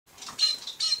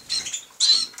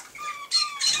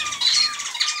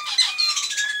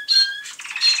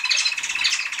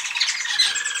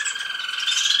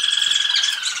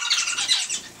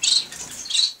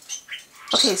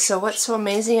Okay, so what's so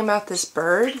amazing about this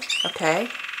bird? Okay.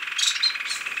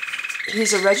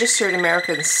 He's a registered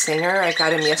American singer. I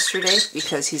got him yesterday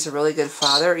because he's a really good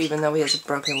father, even though he has a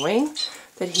broken wing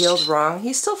that healed wrong.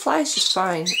 He still flies just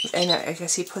fine, and I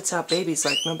guess he puts out babies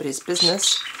like nobody's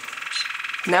business.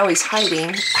 Now he's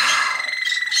hiding.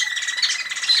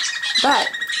 But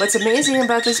what's amazing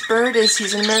about this bird is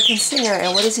he's an American singer,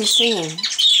 and what is he singing?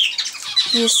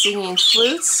 He's singing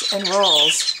flutes and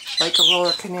rolls like a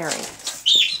roller canary.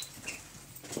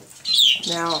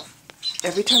 Now,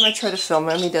 every time I try to film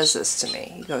him, he does this to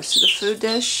me. He goes to the food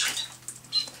dish.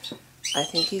 I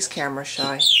think he's camera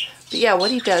shy. But yeah, what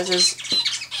he does is,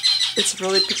 it's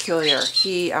really peculiar.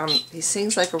 He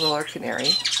sings like a roller canary.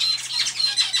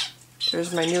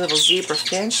 There's my new little zebra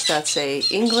finch. That's a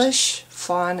English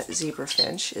fawn zebra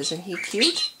finch. Isn't he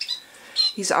cute?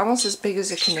 He's almost as big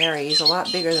as a canary. He's a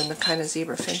lot bigger than the kind of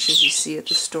zebra finches you see at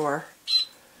the store.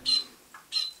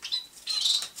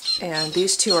 And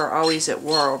these two are always at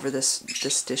war over this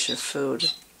dish of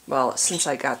food. Well, since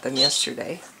I got them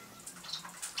yesterday.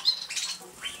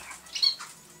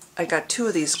 I got two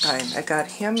of these kind. I got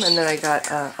him, and then I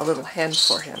got a little hen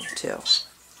for him too,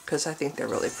 because I think they're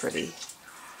really pretty.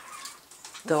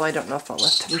 Though I don't know if I'll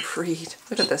let them breed.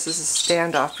 Look at this. This is a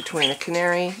standoff between a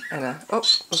canary and a... Oh,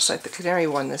 looks like the canary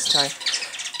won this time.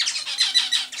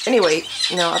 Anyway,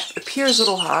 now up here's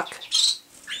Little Hawk.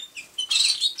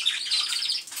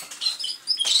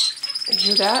 You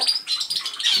hear that?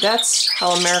 That's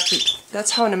how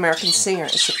an American singer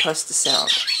is supposed to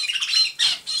sound.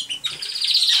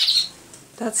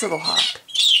 That's Little Hawk.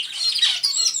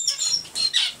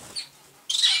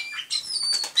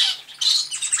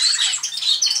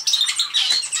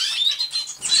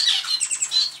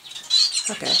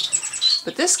 Okay,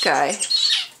 but this guy,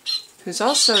 who's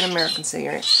also an American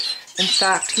singer, in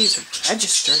fact, he's a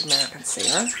registered American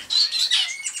singer,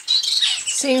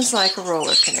 sings like a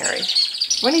roller canary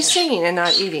when he's singing and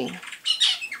not eating.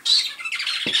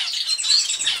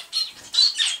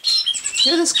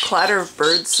 Hear this clatter of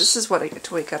birds? This is what I get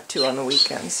to wake up to on the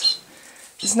weekends.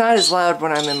 It's not as loud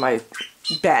when I'm in my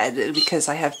bed because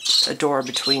I have a door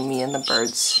between me and the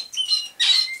birds.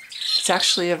 It's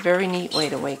actually a very neat way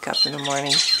to wake up in the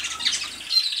morning.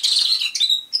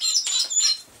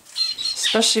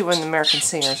 Especially when the American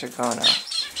singers are going off.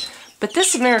 But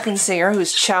this American singer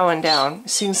who's chowing down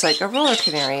sings like a roller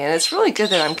canary, and it's really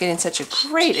good that I'm getting such a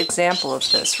great example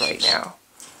of this right now.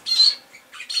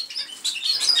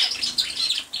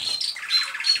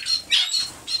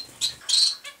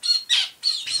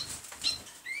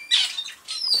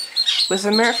 With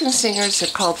American singers, they're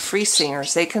called free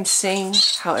singers. They can sing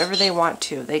however they want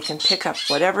to. They can pick up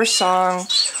whatever song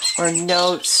or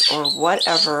notes or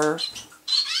whatever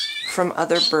from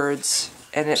other birds,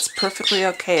 and it's perfectly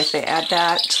okay if they add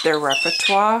that to their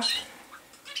repertoire.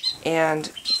 And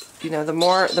you know, the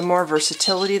more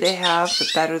versatility they have, the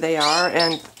better they are.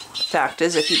 And the fact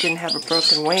is, if he didn't have a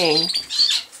broken wing,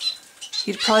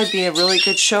 he'd probably be a really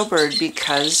good showbird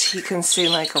because he can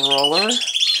sing like a roller.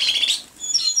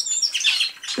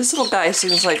 This little guy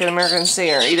sings like an American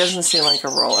singer. He doesn't sing like a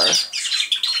roller.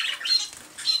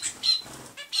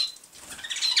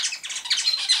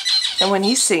 And when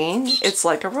he's singing, it's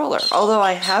like a roller. Although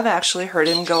I have actually heard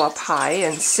him go up high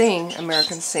and sing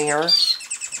American singer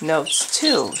notes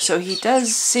too. So he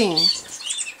does sing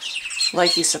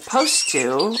like he's supposed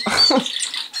to.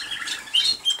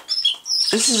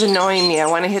 This is annoying me. I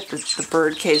want to hit the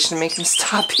bird cage to make him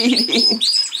stop eating.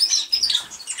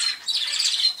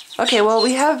 Okay, well,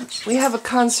 we have a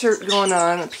concert going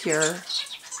on up here,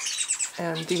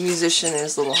 and the musician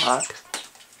is Little Hawk,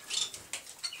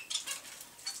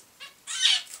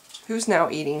 who's now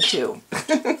eating too.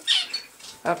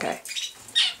 Okay.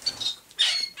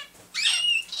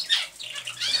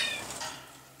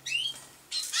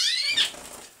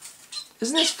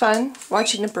 Isn't this fun,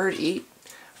 watching a bird eat?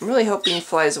 I'm really hoping he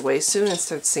flies away soon and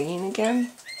starts singing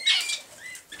again.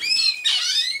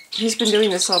 He's been doing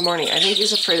this all morning. I think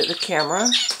he's afraid of the camera.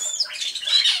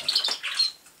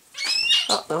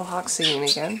 Oh, Little Hawk singing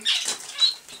again.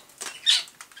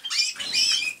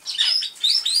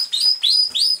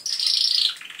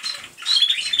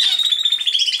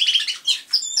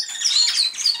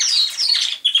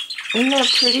 Isn't that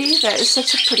pretty? That is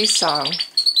such a pretty song.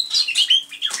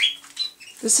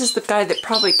 This is the guy that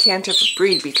probably can't ever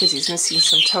breed because he's missing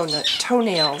some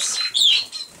toenails.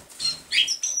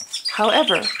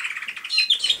 However,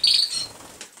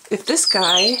 if this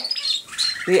guy,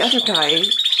 the other guy,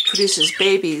 produces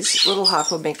babies, Little Hawk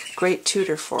will make a great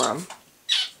tutor for him.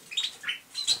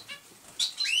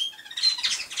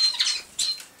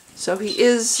 So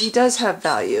he does have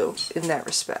value in that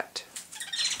respect.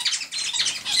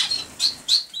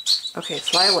 Okay,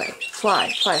 fly away.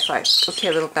 Fly, fly, fly.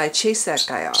 Okay, little guy, chase that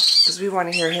guy off, because we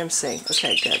want to hear him sing.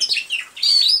 Okay, good.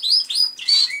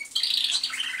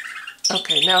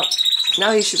 Okay,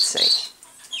 now he should sing.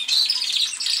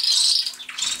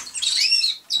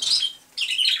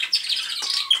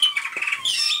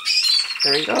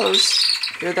 There he goes.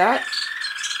 Hear that?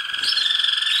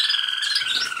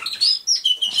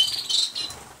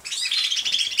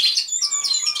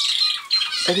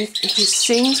 And he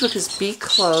sings with his beak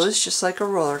closed, just like a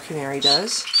roller canary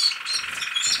does.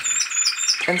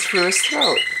 And through his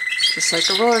throat, just like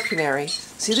a roller canary.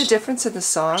 See the difference in the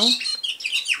song?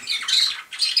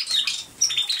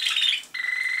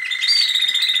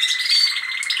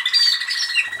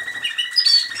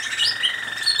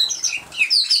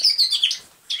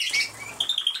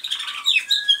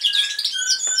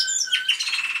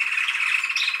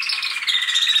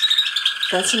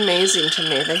 That's amazing to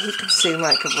me that he can sing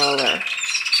like a roller.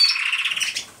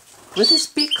 With his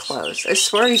beak closed. I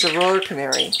swear he's a roller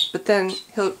canary. But then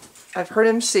I've heard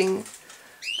him sing,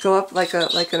 go up like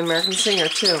an American singer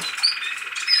too.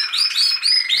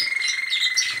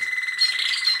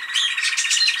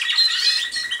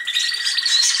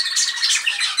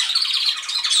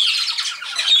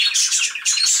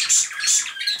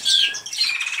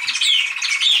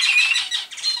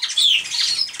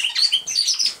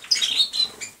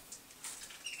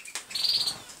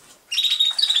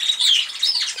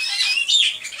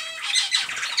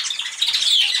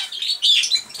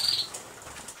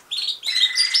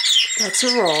 That's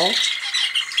a roll.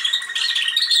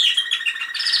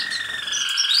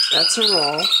 That's a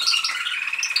roll.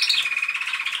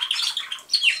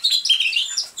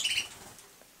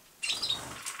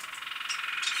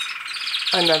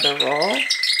 Another roll.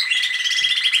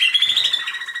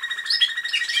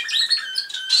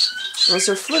 Those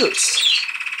are flutes.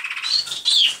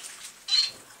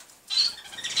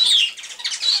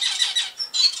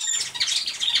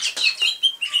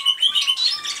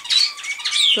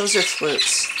 Those are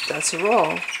flutes. That's a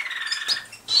roll.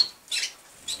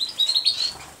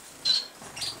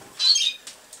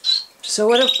 So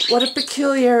what a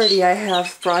peculiarity I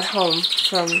have brought home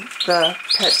from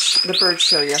the bird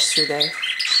show yesterday.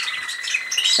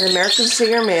 An American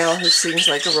singer male who sings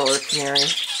like a roller canary.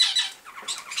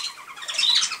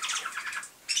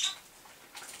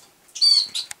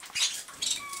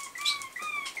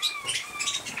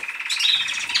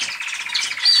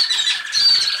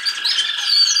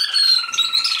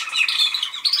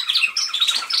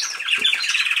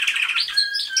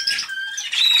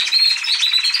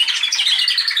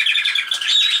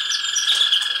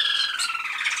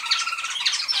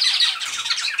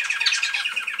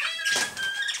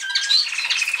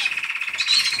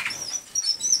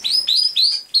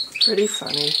 Pretty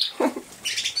funny.